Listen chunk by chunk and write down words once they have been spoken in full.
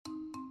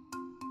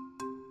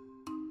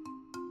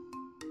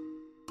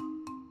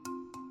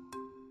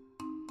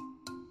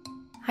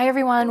Hi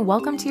everyone,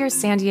 welcome to your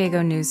San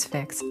Diego News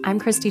Fix. I'm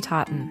Christy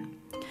Totten.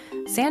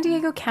 San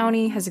Diego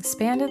County has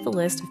expanded the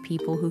list of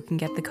people who can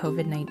get the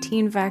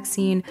COVID-19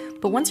 vaccine,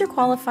 but once you're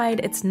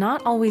qualified, it's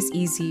not always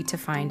easy to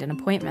find an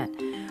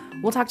appointment.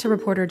 We'll talk to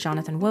reporter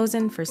Jonathan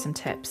Wozen for some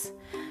tips.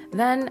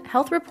 Then,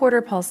 health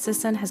reporter Paul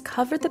Sisson has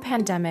covered the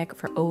pandemic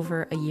for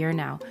over a year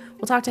now.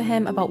 We'll talk to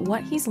him about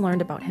what he's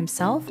learned about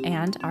himself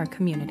and our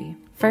community.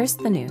 First,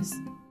 the news.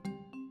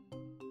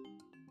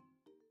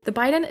 The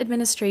Biden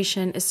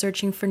administration is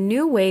searching for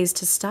new ways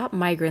to stop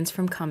migrants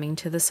from coming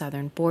to the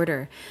southern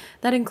border.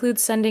 That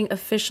includes sending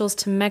officials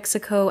to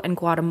Mexico and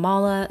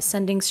Guatemala,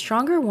 sending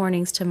stronger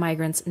warnings to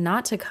migrants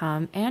not to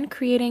come, and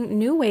creating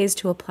new ways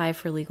to apply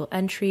for legal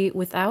entry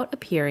without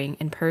appearing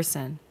in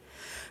person.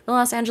 The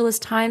Los Angeles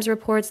Times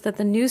reports that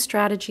the new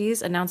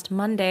strategies announced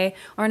Monday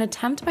are an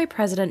attempt by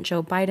President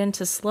Joe Biden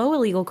to slow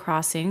illegal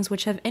crossings,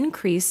 which have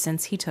increased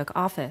since he took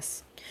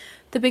office.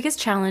 The biggest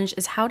challenge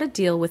is how to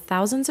deal with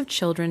thousands of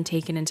children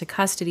taken into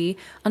custody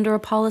under a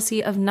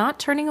policy of not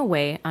turning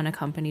away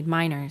unaccompanied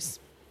minors.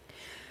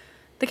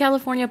 The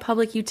California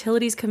Public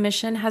Utilities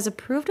Commission has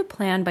approved a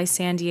plan by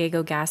San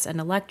Diego Gas and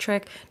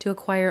Electric to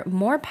acquire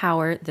more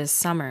power this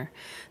summer.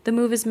 The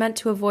move is meant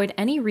to avoid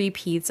any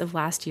repeats of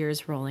last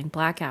year's rolling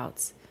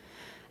blackouts.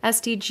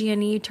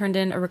 SDG&E turned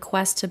in a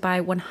request to buy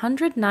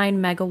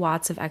 109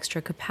 megawatts of extra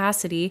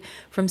capacity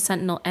from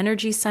Sentinel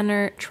Energy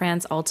Center,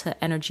 TransAlta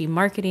Energy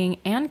Marketing,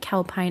 and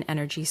Calpine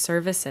Energy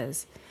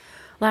Services.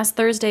 Last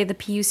Thursday, the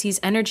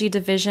PUC's Energy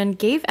Division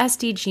gave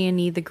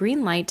SDG&E the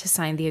green light to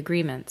sign the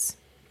agreements.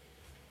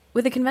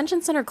 With the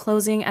convention center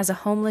closing as a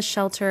homeless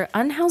shelter,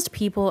 unhoused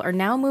people are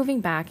now moving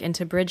back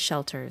into bridge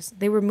shelters.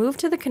 They were moved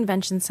to the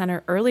convention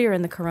center earlier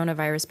in the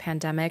coronavirus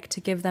pandemic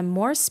to give them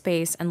more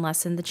space and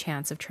lessen the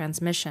chance of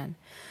transmission.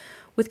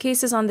 With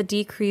cases on the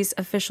decrease,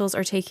 officials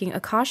are taking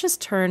a cautious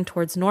turn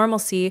towards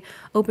normalcy,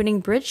 opening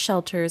bridge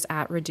shelters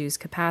at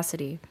reduced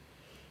capacity.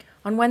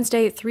 On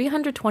Wednesday,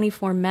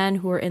 324 men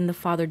who are in the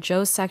Father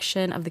Joe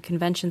section of the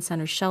convention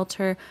center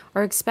shelter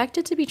are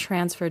expected to be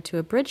transferred to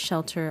a bridge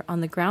shelter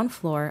on the ground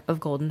floor of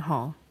Golden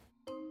Hall.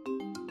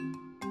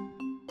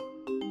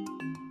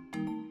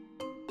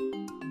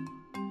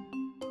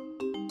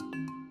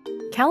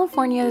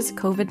 California's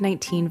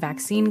COVID-19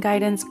 vaccine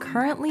guidance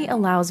currently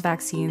allows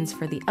vaccines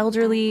for the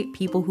elderly,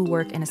 people who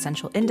work in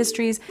essential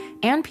industries,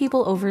 and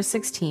people over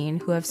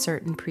 16 who have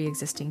certain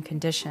pre-existing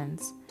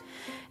conditions.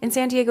 In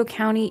San Diego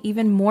County,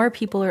 even more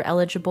people are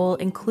eligible,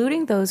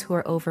 including those who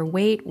are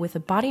overweight with a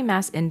body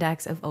mass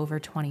index of over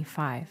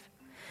 25.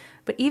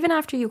 But even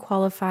after you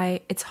qualify,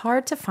 it's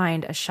hard to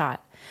find a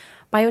shot.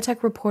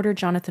 Biotech reporter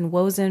Jonathan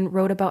Wozen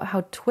wrote about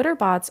how Twitter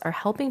bots are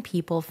helping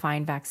people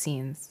find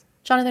vaccines.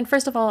 Jonathan,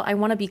 first of all, I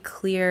want to be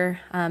clear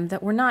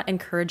that we're not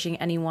encouraging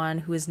anyone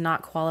who is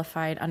not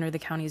qualified under the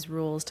county's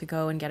rules to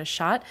go and get a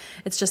shot.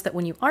 It's just that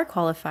when you are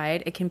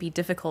qualified, it can be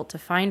difficult to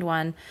find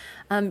one.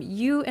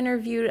 You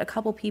interviewed a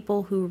couple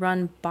people who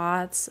run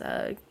bots.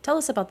 Tell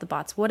us about the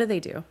bots. What do they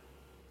do?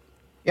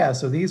 Yeah,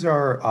 so these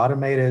are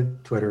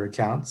automated Twitter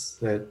accounts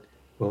that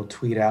will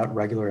tweet out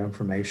regular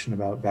information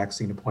about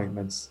vaccine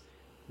appointments,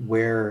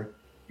 where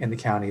in the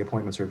county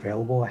appointments are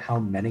available, how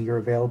many are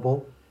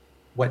available,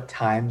 what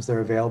times they're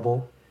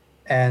available.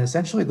 And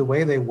essentially the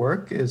way they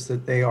work is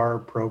that they are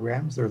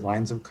programs, they're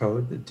lines of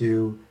code that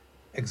do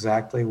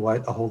exactly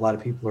what a whole lot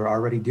of people are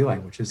already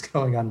doing, which is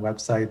going on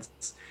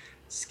websites,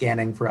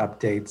 scanning for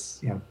updates,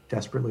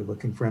 desperately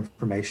looking for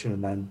information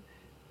and then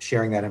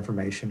sharing that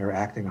information or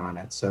acting on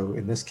it. So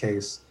in this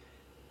case,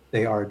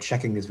 they are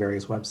checking these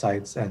various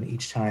websites, and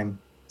each time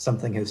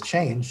something has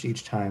changed,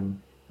 each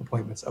time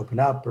appointments open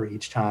up or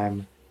each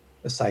time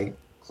the site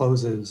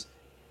closes,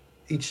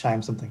 each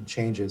time something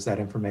changes, that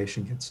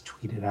information gets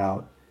tweeted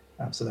out.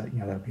 So that,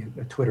 that'd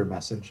be a Twitter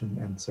message.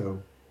 And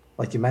so,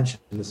 like you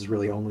mentioned, this is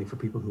really only for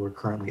people who are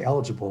currently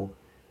eligible.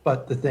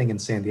 But the thing in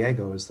San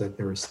Diego is that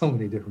there are so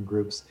many different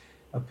groups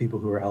of people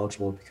who are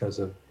eligible because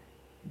of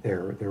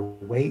their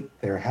weight,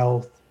 their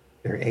health,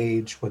 their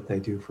age, what they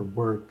do for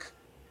work.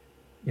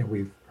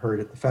 We've heard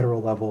at the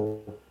federal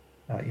level,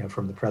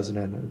 from the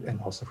president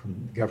and also from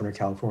the governor of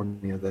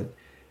California, that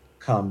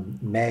come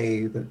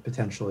May, that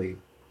potentially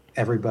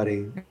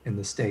everybody in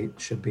the state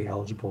should be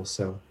eligible.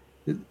 So,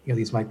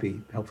 these might be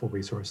helpful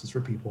resources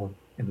for people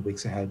in the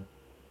weeks ahead.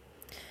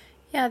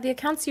 Yeah, the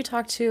accounts you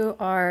talked to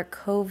are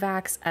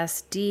COVAX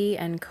SD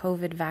and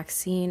COVID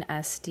Vaccine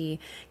SD.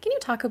 Can you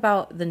talk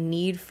about the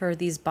need for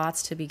these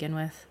bots to begin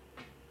with?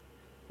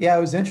 Yeah,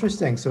 it was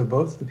interesting. So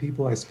both the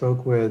people I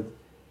spoke with,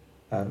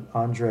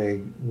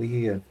 Andre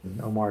Lee and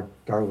Omar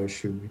Darwish,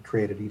 who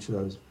created each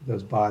of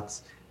those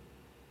bots,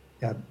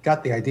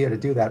 got the idea to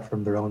do that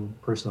from their own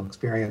personal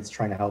experience,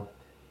 trying to help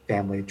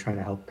family, trying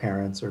to help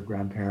parents or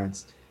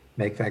grandparents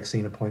make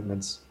vaccine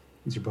appointments.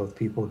 These are both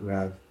people who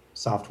have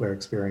software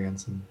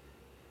experience and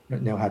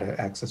know how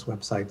to access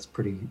websites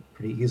pretty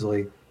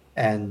easily.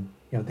 And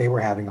they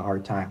were having a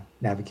hard time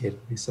navigating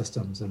these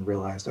systems and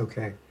realized,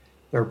 okay,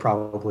 there are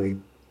probably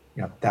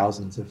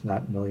thousands, if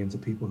not millions,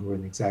 of people who are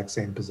in the exact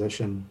same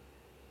position.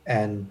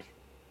 And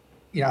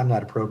I'm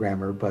not a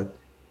programmer, but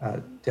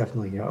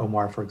definitely,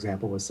 Omar, for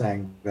example, was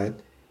saying that,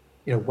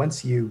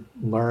 once you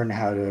learn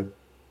how to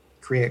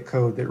create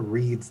code that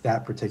reads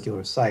that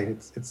particular site,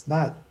 it's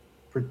not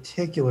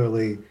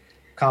particularly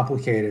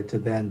complicated to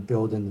then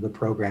build into the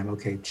program.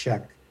 Okay,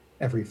 check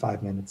every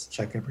 5 minutes,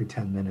 check every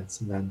 10 minutes,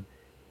 and then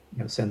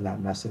send that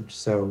message.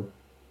 So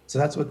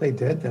that's what they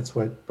did. That's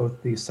what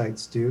both these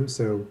sites do.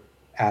 So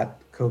at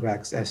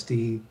Kovacs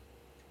SD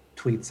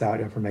tweets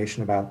out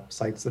information about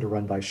sites that are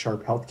run by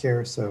Sharp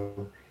Healthcare.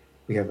 So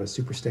we have a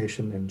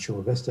superstation in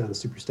Chula Vista, the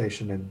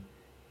superstation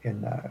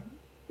in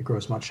the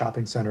Grossmont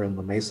Shopping Center in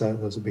La Mesa.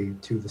 Those would be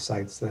two of the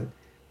sites that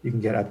you can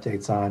get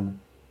updates on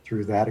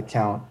through that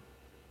account.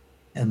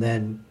 And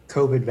then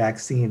COVID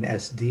Vaccine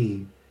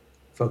SD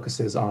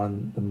focuses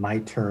on the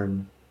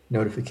MyTurn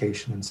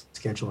notification and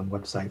scheduling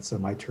website, so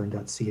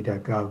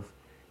myturn.ca.gov,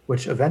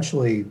 which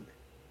eventually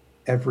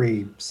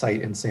every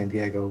site in San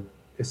Diego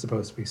is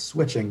supposed to be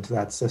switching to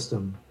that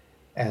system.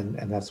 And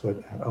that's what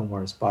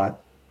Omar's bot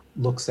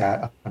looks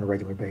at on a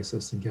regular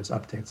basis and gives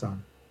updates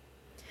on.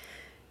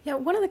 Yeah,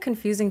 one of the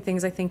confusing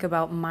things I think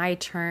about My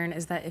Turn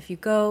is that if you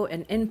go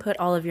and input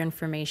all of your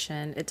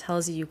information, it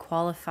tells you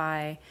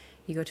qualify.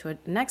 You go to a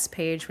next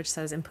page which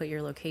says input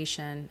your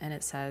location, and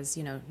it says,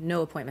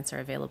 no appointments are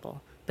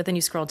available. But then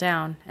you scroll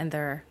down and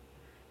there are,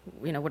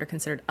 what are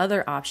considered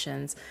other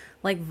options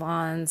like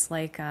Vaughn's,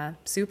 like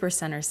super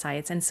center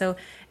sites. And so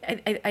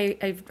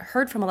I've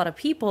heard from a lot of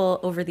people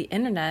over the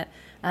internet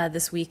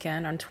this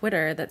weekend on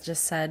Twitter that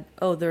just said,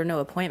 oh, there are no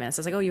appointments.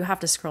 It's like, oh, you have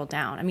to scroll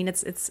down. I mean,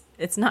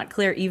 it's not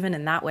clear even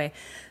in that way.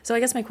 So I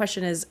guess my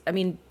question is,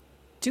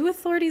 do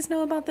authorities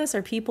know about this?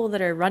 Are people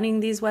that are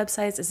running these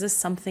websites, is this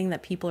something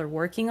that people are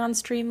working on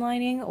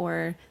streamlining,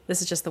 or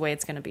this is just the way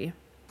it's going to be?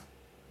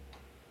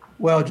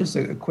 Well, just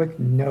a quick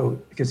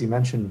note, because you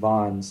mentioned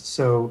Vaughn's.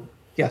 So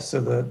yes,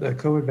 so the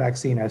COVID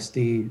Vaccine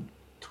SD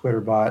Twitter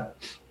bot,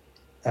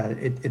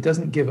 it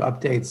doesn't give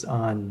updates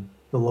on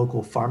the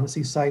local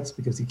pharmacy sites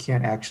because you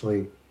can't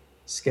actually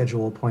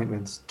schedule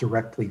appointments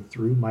directly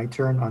through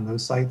MyTurn on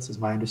those sites, is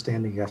my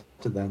understanding. You have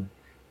to then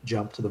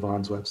jump to the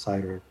Vaughn's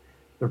website or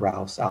the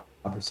Ralph's,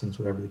 Albertsons,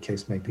 whatever the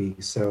case may be.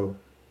 So,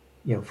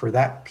 for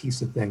that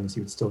piece of things,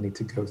 you would still need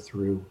to go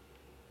through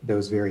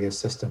those various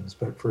systems.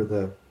 But for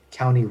the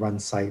county run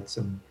sites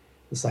and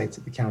the sites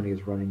that the county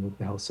is running with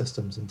the health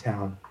systems in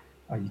town,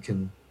 you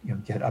can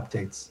get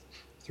updates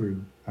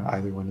through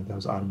either one of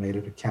those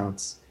automated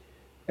accounts.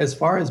 As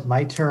far as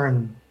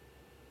MyTurn,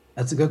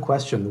 that's a good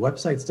question. The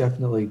website's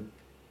definitely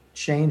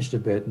changed a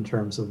bit in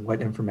terms of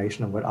what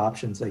information and what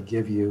options they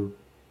give you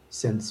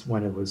since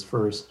when it was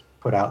first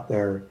put out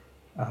there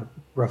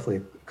roughly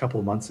a couple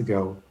of months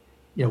ago.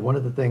 One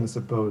of the things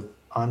that both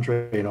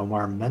Andre and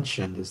Omar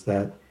mentioned is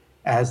that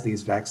as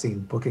these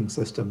vaccine booking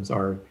systems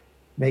are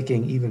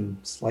making even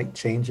slight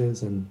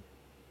changes in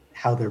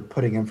how they're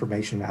putting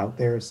information out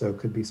there, so it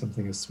could be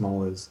something as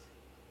small as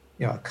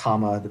a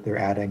comma that they're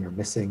adding or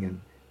missing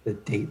and the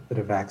date that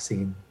a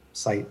vaccine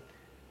site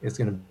is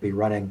going to be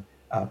running,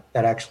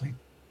 that actually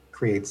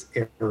creates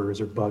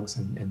errors or bugs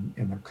in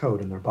their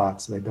code and their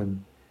bots. So they've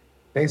been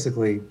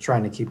basically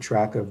trying to keep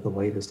track of the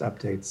latest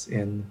updates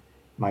in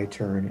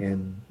MyTurn,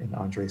 in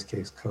Andre's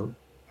case, code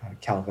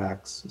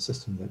Calvax, a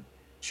system that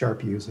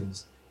Sharp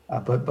uses.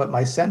 But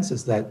my sense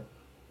is that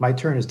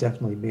MyTurn is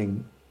definitely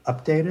being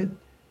updated,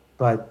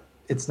 but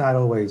it's not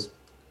always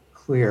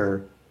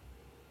clear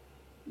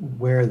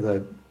where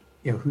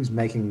who's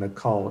making the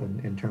call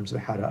in terms of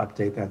how to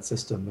update that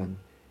system.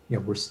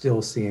 And we're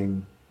still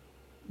seeing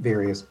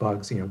various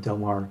bugs.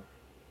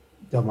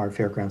 Del Mar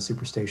Fairgrounds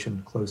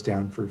Superstation closed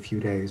down for a few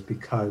days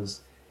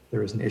because there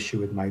was an issue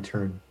with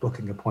MyTurn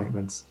booking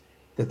appointments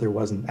that there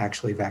wasn't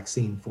actually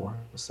vaccine for.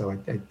 So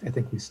I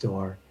think we still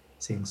are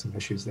seeing some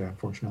issues there,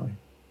 unfortunately.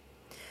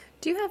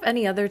 Do you have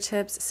any other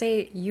tips?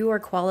 Say you are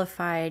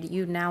qualified,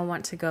 you now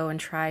want to go and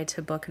try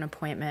to book an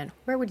appointment.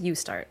 Where would you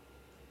start?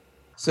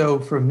 So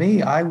for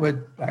me, I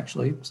would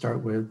actually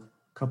start with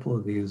a couple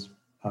of these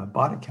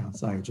bot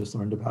accounts I just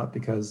learned about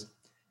because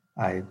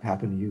I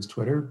happen to use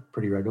Twitter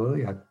pretty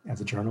regularly as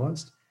a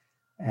journalist.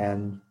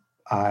 And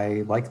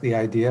I like the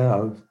idea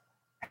of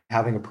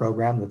having a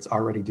program that's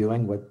already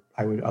doing what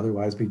I would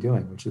otherwise be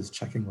doing, which is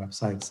checking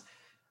websites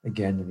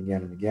again and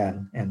again and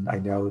again. And I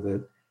know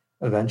that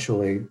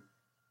eventually,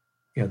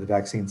 the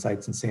vaccine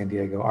sites in San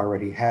Diego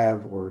already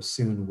have or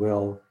soon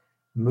will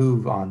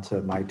move on to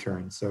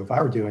MyTurn. So if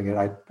I were doing it,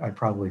 I'd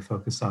probably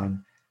focus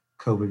on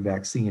COVID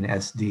Vaccine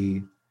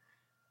SD.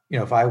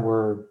 If I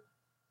were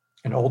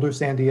an older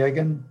San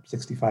Diegan,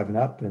 65 and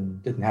up,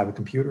 and didn't have a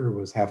computer,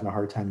 was having a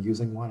hard time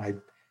using one, I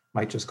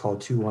might just call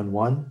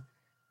 211,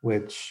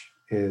 which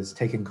is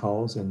taking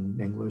calls in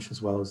English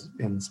as well as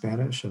in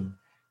Spanish. And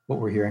what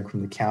we're hearing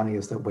from the county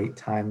is that wait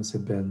times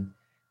have been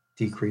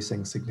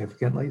decreasing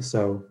significantly.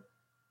 So,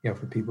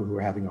 for people who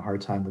are having a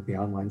hard time with the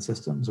online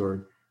systems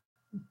or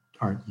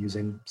aren't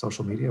using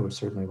social media, which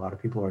certainly a lot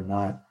of people are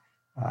not,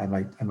 I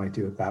might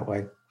do it that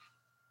way.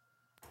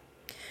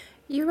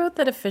 You wrote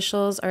that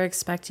officials are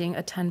expecting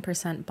a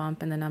 10%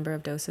 bump in the number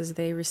of doses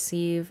they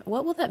receive.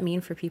 What will that mean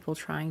for people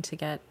trying to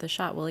get the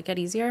shot? Will it get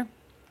easier?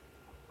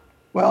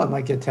 Well, it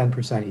might get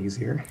 10%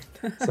 easier.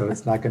 So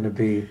it's not going to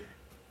be,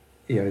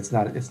 it's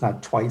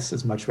not twice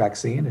as much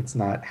vaccine. It's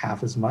not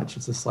half as much.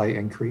 It's a slight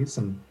increase.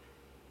 And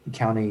the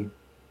county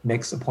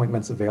makes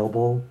appointments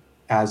available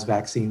as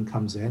vaccine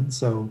comes in.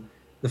 So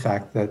the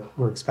fact that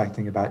we're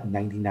expecting about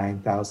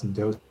 99,000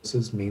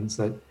 doses means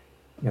that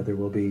there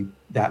will be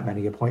that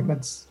many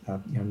appointments.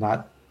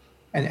 Not,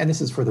 and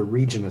this is for the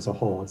region as a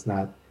whole. It's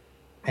not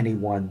any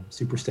one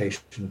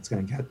superstation that's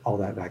going to get all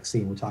that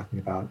vaccine. We're talking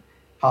about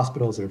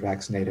hospitals that are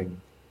vaccinating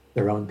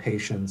their own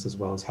patients as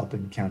well as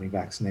helping the county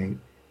vaccinate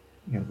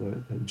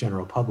the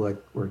general public.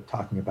 We're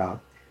talking about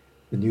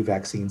the new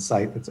vaccine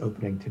site that's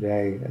opening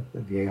today at the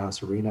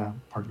Viejas Arena,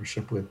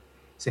 partnership with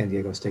San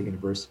Diego State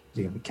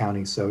University and the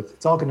county. So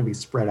it's all going to be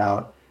spread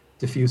out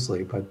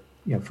diffusely, but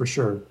for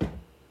sure,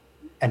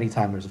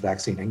 anytime there's a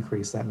vaccine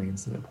increase, that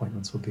means that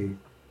appointments will be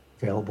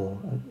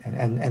available,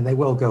 and they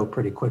will go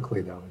pretty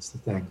quickly, though, is the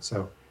thing.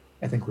 So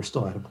I think we're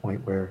still at a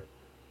point where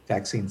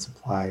vaccine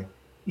supply,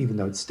 even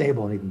though it's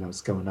stable and even though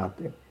it's going up,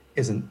 it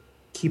isn't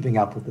keeping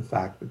up with the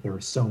fact that there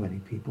are so many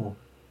people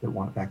that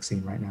want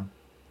vaccine right now.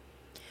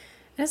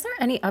 Is there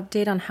any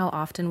update on how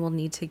often we'll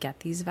need to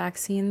get these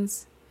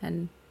vaccines?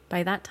 And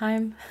by that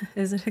time,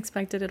 is it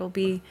expected it'll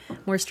be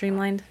more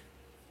streamlined?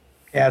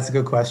 Yeah, it's a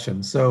good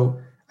question. So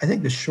I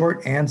think the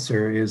short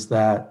answer is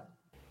that,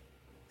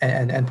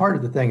 and part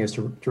of the thing is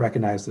to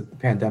recognize that the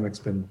pandemic's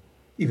been,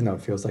 even though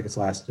it feels like it's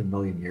lasted a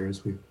million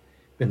years, we've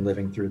been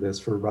living through this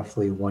for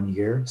roughly 1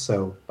 year.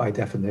 So by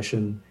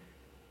definition,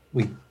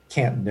 we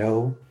can't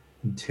know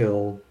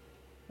until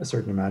a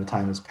certain amount of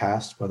time has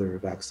passed whether a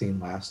vaccine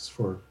lasts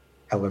for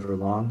however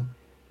long.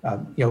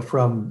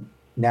 From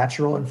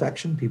natural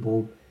infection,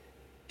 people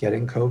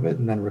getting COVID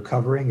and then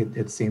recovering,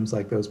 it seems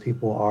like those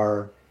people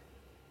are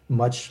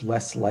much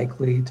less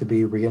likely to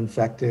be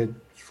reinfected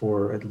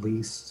for at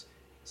least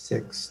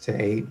 6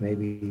 to 8,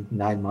 maybe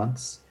 9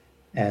 months.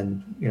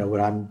 And what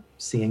I'm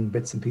seeing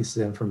bits and pieces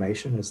of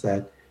information is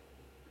that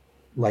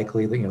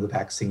likely the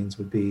vaccines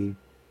would be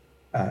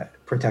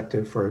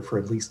protective for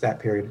at least that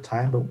period of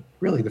time. But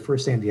really, the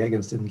first San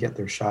Diegans didn't get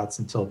their shots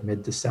until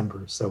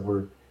mid-December. So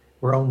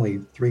we're only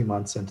 3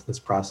 months into this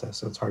process.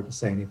 So it's hard to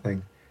say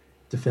anything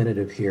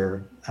definitive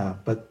here.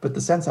 But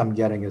the sense I'm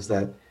getting is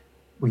that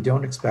we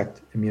don't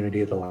expect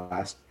immunity to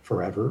last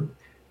forever.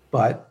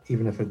 But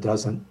even if it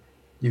doesn't,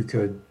 you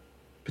could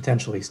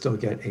potentially still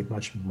get a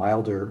much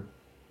milder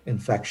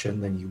infection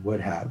than you would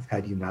have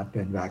had you not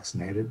been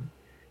vaccinated.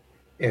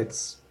 It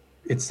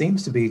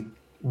seems to be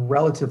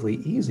relatively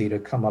easy to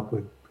come up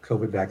with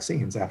COVID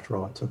vaccines. After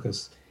all, it took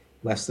us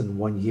less than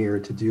 1 year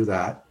to do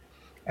that.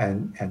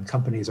 And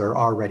companies are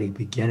already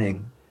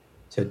beginning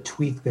to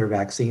tweak their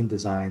vaccine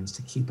designs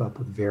to keep up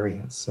with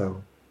variants.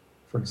 So,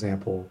 for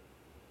example,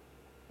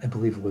 I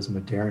believe it was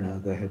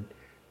Moderna that had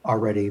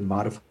already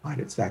modified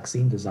its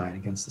vaccine design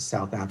against the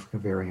South Africa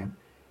variant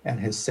and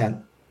has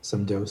sent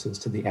some doses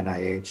to the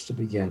NIH to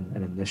begin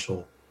an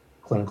initial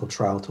clinical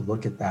trial to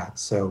look at that.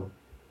 So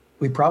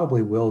we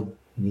probably will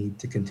need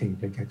to continue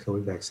to get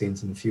COVID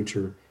vaccines in the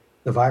future.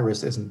 The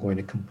virus isn't going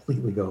to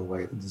completely go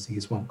away. The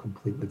disease won't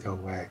completely go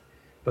away,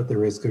 but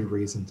there is good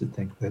reason to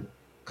think that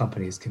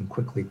companies can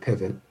quickly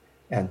pivot,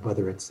 and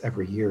whether it's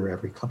every year or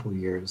every couple of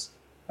years,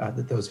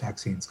 that those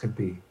vaccines could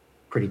be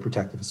pretty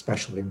protective,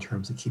 especially in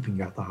terms of keeping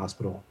you out the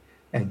hospital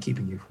and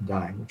keeping you from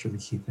dying, which are the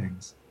key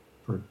things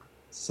for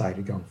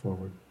society going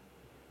forward.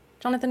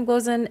 Jonathan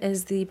Guozin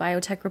is the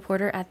biotech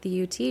reporter at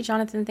the UT.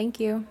 Jonathan, thank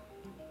you.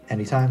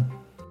 Anytime.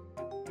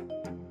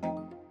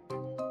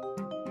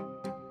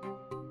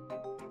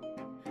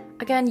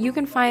 Again, you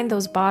can find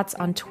those bots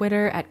on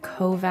Twitter at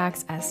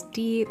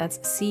CovaxSD, that's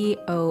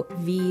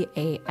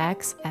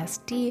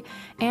COVAXSD,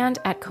 and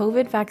at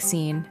COVID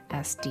Vaccine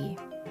SD.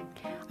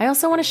 I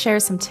also want to share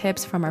some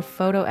tips from our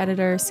photo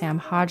editor, Sam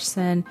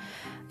Hodgson.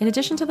 In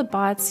addition to the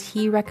bots,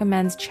 he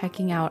recommends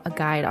checking out a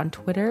guide on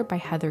Twitter by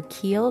Heather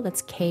Keil,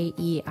 that's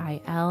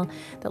Keil,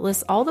 that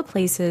lists all the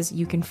places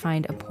you can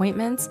find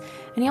appointments.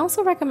 And he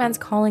also recommends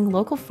calling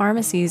local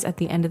pharmacies at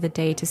the end of the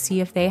day to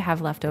see if they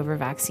have leftover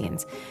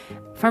vaccines.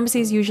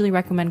 Pharmacies usually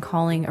recommend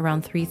calling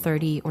around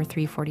 3:30 or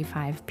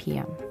 3:45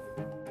 p.m.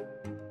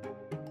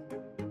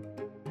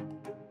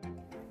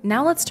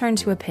 Now let's turn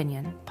to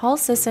opinion. Paul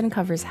Sisson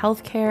covers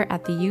healthcare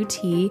at the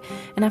UT,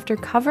 and after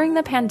covering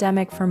the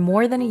pandemic for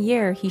more than a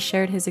year, he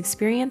shared his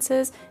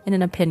experiences in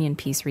an opinion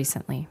piece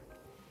recently.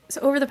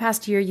 So over the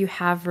past year, you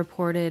have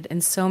reported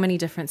in so many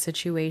different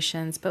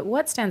situations, but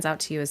what stands out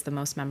to you as the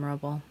most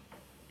memorable?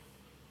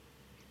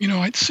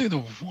 I'd say the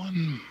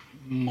one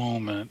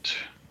moment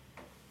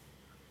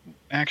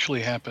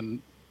actually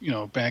happened,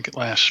 back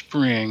last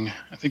spring.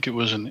 I think it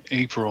was in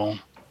April.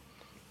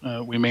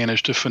 We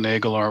managed to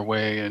finagle our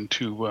way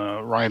into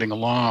riding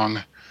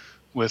along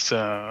with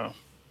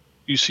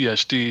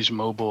UCSD's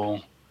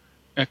mobile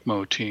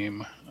ECMO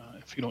team.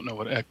 If you don't know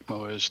what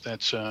ECMO is,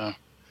 that's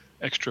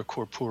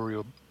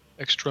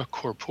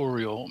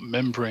extracorporeal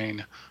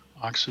membrane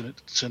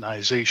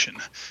oxygenation.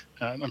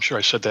 I'm sure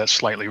I said that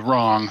slightly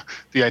wrong.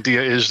 The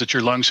idea is that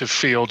your lungs have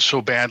failed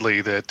so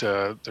badly that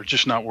they're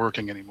just not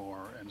working anymore.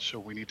 And And so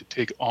we need to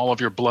take all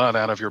of your blood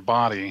out of your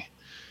body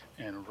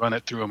and run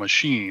it through a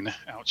machine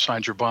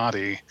outside your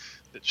body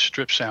that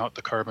strips out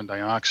the carbon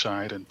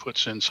dioxide and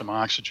puts in some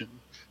oxygen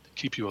to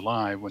keep you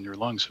alive when your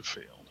lungs have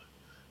failed.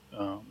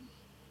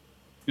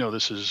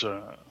 This is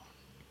a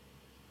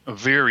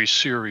very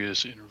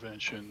serious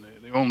intervention.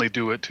 They only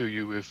do it to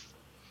you if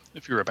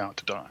you're about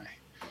to die.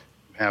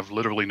 You have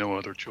literally no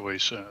other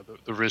choice.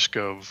 The risk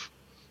of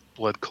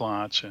blood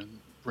clots and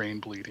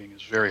brain bleeding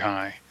is very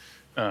high.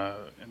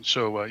 And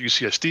so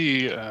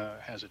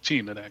UCSD has a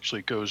team that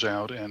actually goes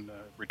out and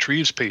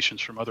retrieves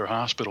patients from other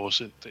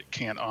hospitals that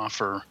can't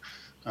offer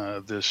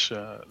this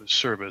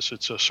service.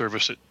 It's a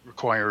service that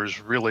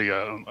requires really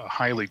a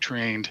highly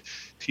trained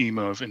team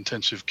of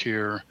intensive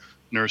care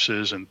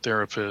nurses and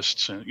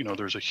therapists. And,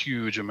 there's a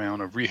huge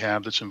amount of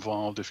rehab that's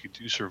involved if you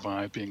do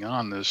survive being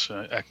on this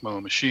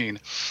ECMO machine.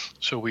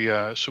 So we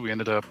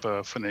ended up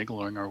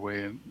finagling our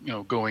way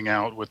and, going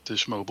out with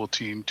this mobile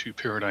team to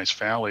Paradise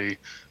Valley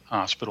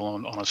Hospital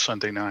on a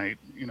Sunday night,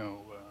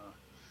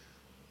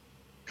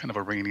 kind of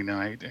a rainy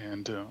night,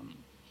 and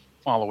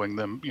following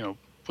them,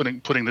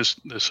 putting this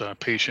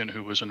patient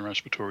who was in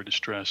respiratory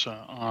distress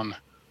on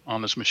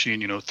this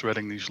machine,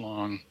 threading these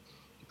long,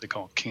 what they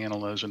call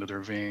cannulas into their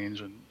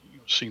veins, and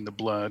seeing the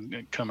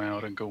blood come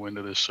out and go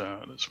into this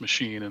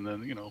machine, and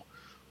then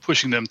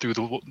pushing them through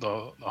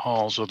the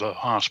halls of the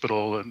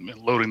hospital and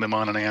loading them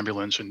on an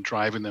ambulance and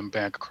driving them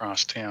back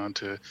across town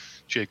to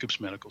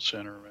Jacobs Medical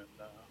Center and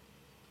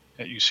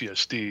at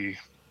UCSD.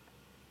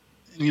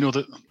 And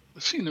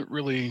the scene that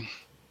really,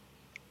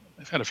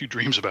 I've had a few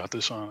dreams about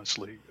this,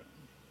 honestly.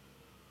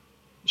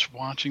 Just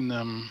watching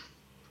them,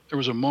 there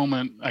was a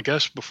moment, I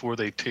guess, before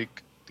they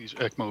take these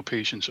ECMO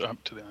patients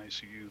up to the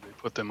ICU, they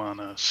put them on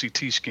a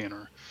CT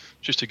scanner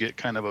just to get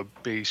kind of a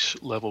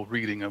base level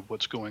reading of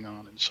what's going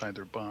on inside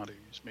their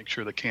bodies, make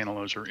sure the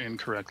cannulas are in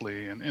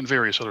correctly, and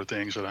various other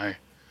things that I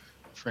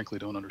frankly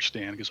don't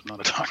understand because I'm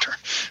not a doctor.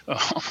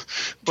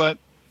 But,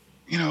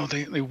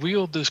 they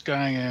wheeled this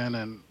guy in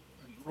and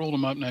rolled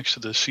him up next to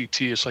the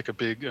CT. It's like a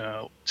big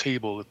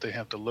table that they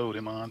have to load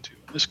him onto.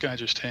 This guy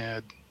just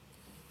had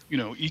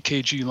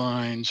EKG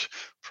lines,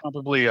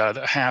 probably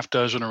a half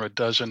dozen or a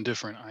dozen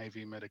different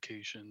IV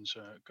medications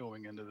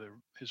going into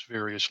his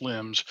various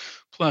limbs,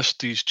 plus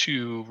these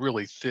two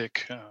really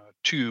thick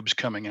tubes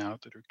coming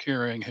out that are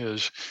carrying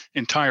his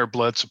entire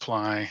blood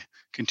supply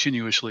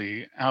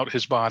continuously out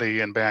his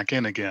body and back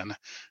in again.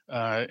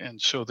 And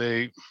so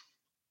they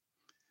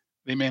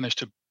managed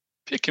to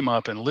pick him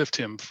up and lift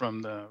him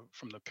from the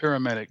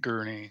paramedic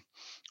gurney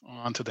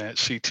onto that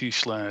CT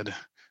sled,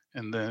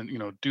 and then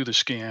do the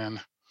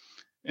scan.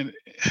 And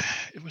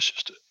it was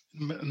just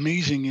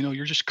amazing.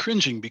 You're just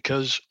cringing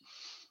because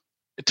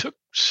it took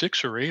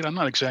 6 or 8, I'm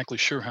not exactly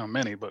sure how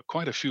many, but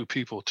quite a few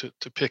people to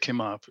pick him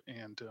up.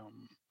 And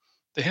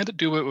they had to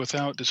do it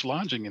without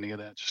dislodging any of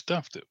that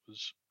stuff that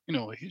was,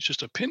 he's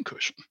just a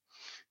pincushion.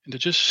 And to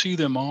just see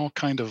them all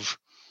kind of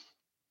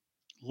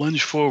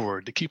lunge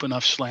forward to keep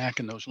enough slack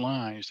in those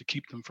lines to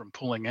keep them from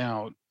pulling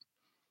out,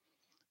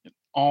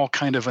 all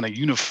kind of in a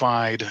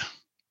unified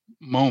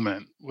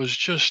moment, was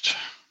just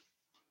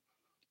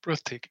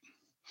breathtaking.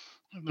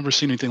 I've never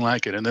seen anything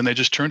like it. And then they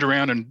just turned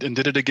around and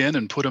did it again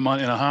and put him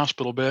in a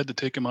hospital bed to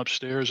take him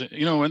upstairs. And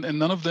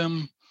none of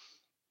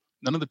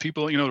the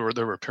people,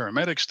 there were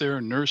paramedics there,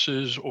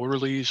 nurses,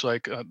 orderlies,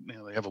 like,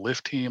 they have a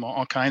lift team,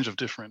 all kinds of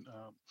different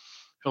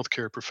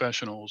healthcare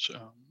professionals.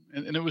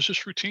 And it was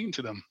just routine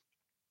to them.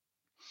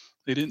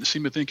 They didn't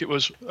seem to think it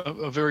was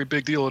a very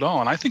big deal at all.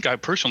 And I think I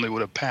personally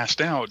would have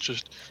passed out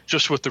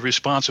just with the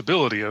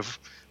responsibility of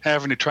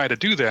having to try to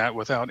do that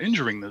without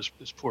injuring this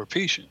poor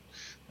patient.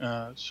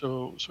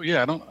 So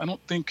yeah, I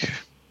don't think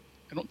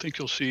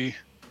you'll see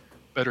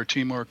better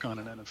teamwork on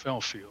an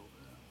NFL field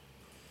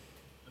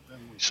than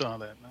we saw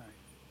that night.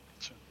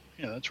 So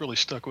yeah, that's really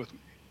stuck with me.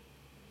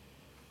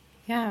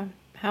 Yeah,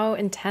 how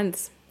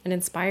intense and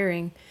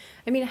inspiring.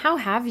 I mean, how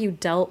have you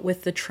dealt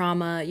with the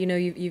trauma?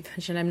 You've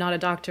mentioned I'm not a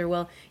doctor.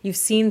 Well, you've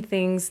seen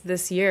things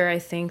this year, I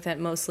think, that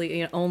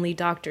mostly only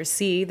doctors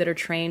see, that are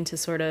trained to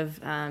sort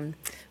of,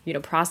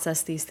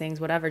 process these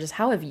things, whatever. Just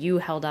how have you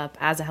held up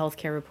as a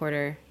healthcare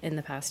reporter in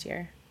the past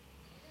year?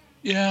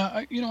 Yeah,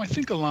 I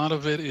think a lot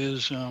of it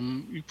is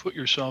you put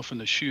yourself in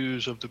the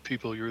shoes of the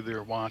people you're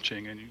there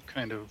watching, and you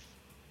kind of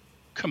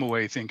come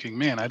away thinking,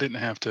 man, I didn't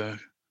have to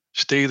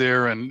stay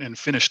there and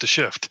finish the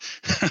shift.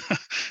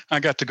 I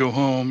got to go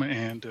home,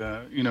 and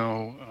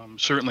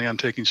certainly I'm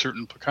taking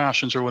certain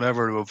precautions or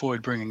whatever to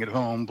avoid bringing it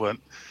home, but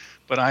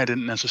I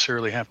didn't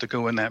necessarily have to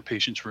go in that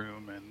patient's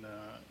room and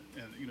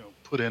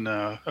put in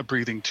a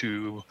breathing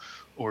tube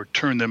or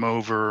turn them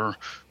over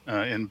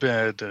in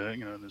bed.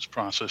 This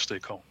process they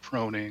call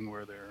proning,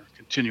 where they're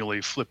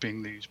continually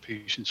flipping these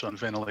patients on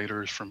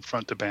ventilators from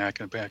front to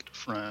back and back to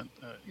front.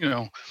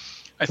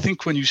 I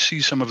think when you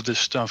see some of this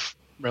stuff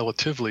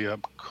relatively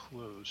up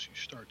close, you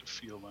start to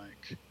feel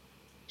like,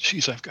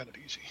 geez, I've got it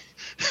easy.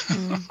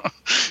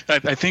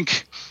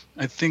 Mm.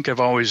 I think I've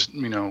always,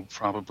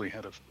 probably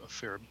had a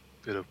fair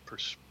bit of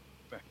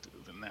perspective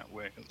in that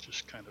way. It's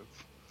just kind of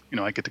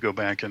I get to go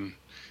back and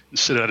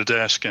sit at a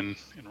desk and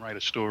write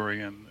a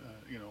story and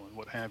and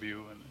what have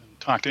you, and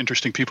talk to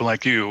interesting people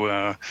like you,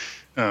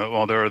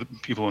 while there are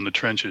people in the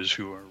trenches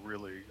who are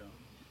really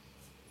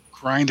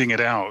grinding it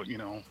out.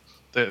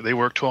 They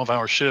work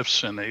 12-hour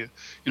shifts, and they,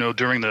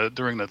 during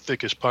the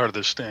thickest part of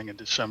this thing in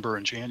December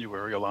and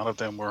January, a lot of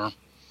them were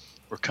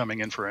coming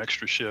in for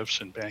extra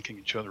shifts and backing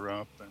each other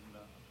up, and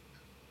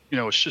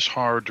it's just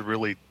hard to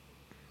really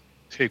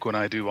take what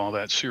I do all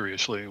that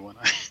seriously when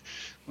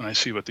I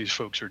see what these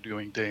folks are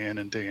doing day in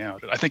and day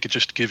out. I think it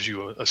just gives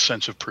you a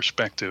sense of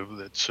perspective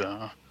that's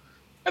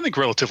I think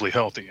relatively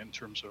healthy in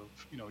terms of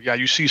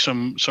you see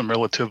some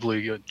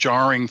relatively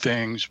jarring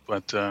things,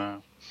 but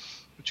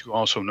you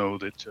also know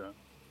that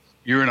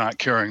you're not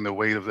carrying the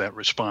weight of that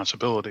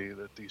responsibility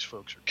that these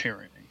folks are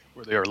carrying,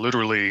 where they are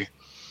literally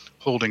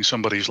holding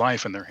somebody's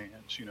life in their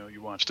hands.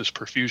 You watch this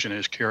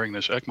perfusionist carrying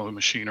this ECMO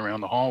machine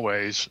around the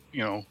hallways,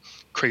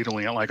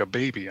 cradling it like a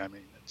baby. I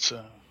mean, it's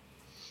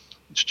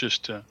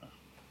just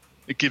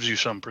it gives you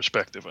some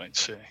perspective, I'd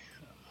say.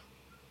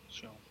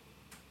 So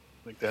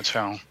I think that's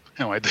how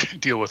I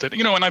deal with it.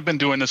 And I've been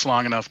doing this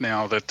long enough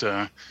now that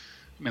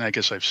I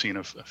guess I've seen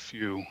a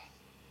few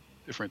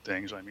different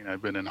things. I mean,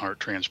 I've been in heart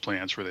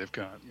transplants where they've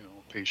got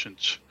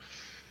patients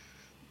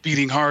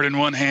beating hard in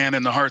one hand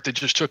and the heart they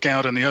just took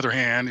out in the other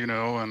hand,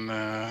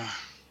 and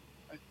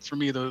for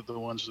me, the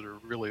ones that are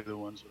really the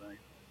ones that I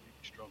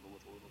struggle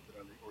with a little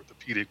bit are the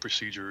orthopedic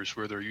procedures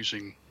where they're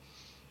using,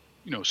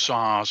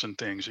 saws and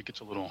things. It gets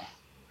a little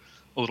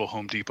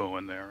Home Depot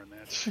in there, and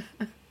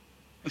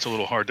that's a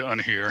little hard to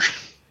unhear.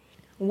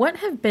 What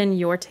have been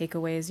your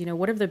takeaways?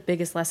 What are the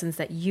biggest lessons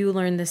that you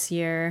learned this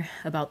year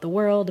about the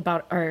world,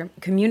 about our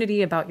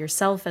community, about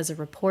yourself as a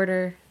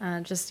reporter?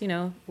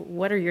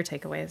 What are your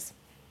takeaways?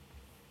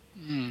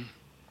 I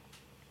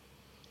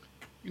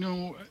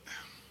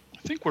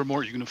think we're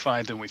more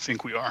unified than we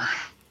think we are.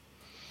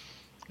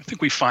 I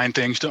think we find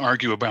things to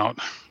argue about,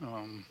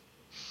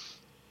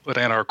 but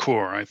at our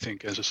core, I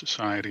think as a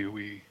society,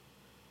 we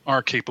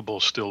are capable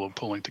still of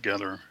pulling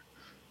together.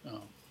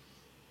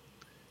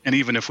 And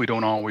even if we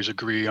don't always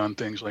agree on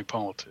things like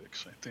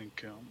politics, I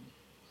think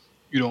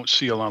you don't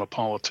see a lot of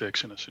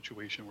politics in a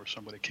situation where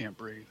somebody can't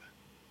breathe.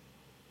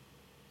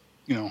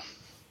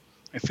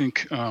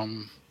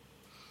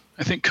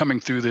 I think coming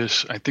through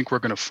this, I think we're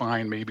going to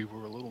find maybe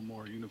we're a little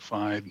more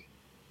unified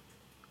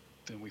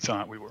than we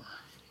thought we were.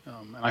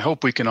 And I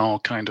hope we can all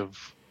kind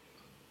of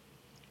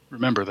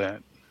remember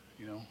that,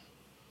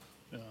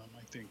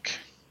 I think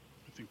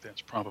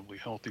that's probably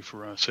healthy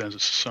for us as a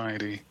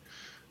society.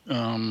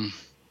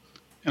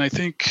 And I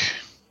think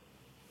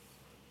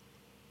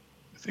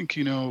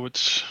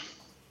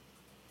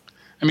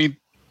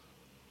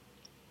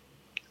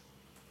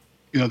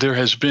there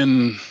has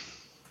been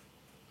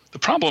the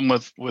problem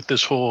with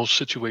this whole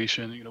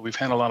situation. We've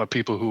had a lot of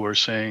people who are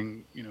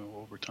saying,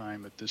 over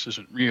time that this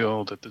isn't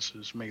real, that this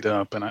is made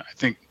up. And I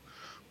think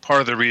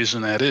part of the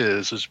reason that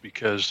is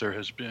because there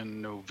has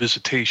been no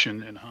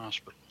visitation in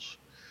hospitals.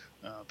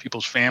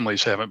 People's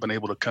families haven't been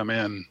able to come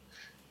in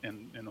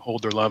and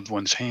hold their loved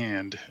one's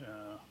hand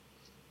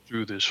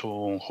through this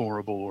whole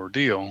horrible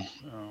ordeal.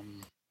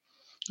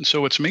 And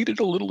so it's made it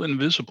a little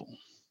invisible,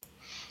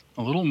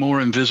 a little more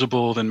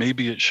invisible than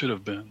maybe it should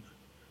have been.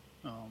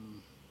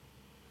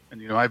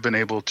 And I've been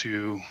able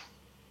to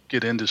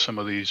get into some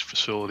of these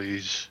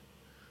facilities,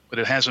 but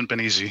it hasn't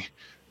been easy.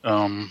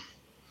 And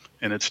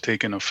it's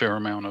taken a fair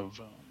amount of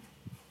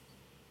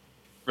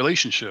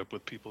relationship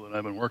with people that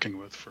I've been working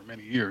with for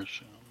many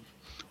years.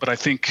 But I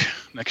think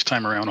next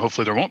time around,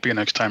 hopefully there won't be a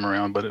next time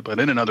around, but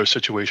in another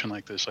situation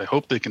like this, I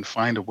hope they can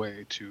find a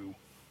way to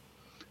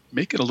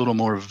make it a little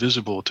more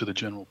visible to the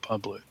general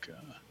public,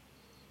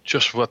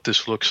 just what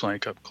this looks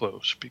like up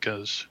close.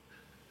 Because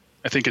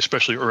I think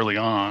especially early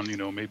on,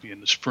 maybe in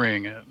the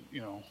spring, and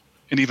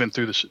even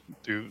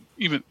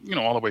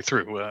all the way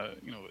through,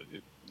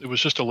 it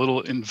was just a little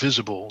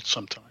invisible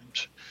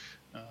sometimes.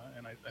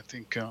 And I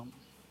think,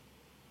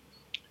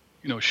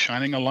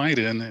 shining a light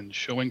in and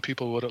showing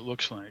people what it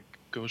looks like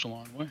goes a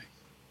long way.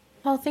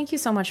 Paul, thank you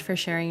so much for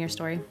sharing your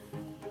story.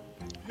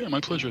 Yeah, my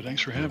pleasure.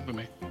 Thanks for having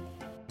me.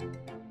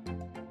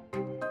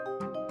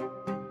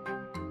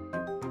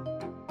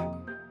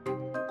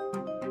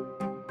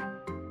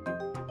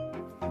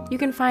 You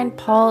can find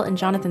Paul and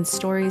Jonathan's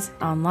stories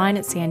online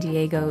at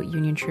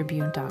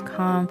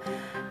SanDiegoUnionTribune.com.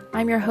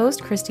 I'm your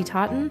host, Christy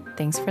Totten.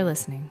 Thanks for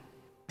listening.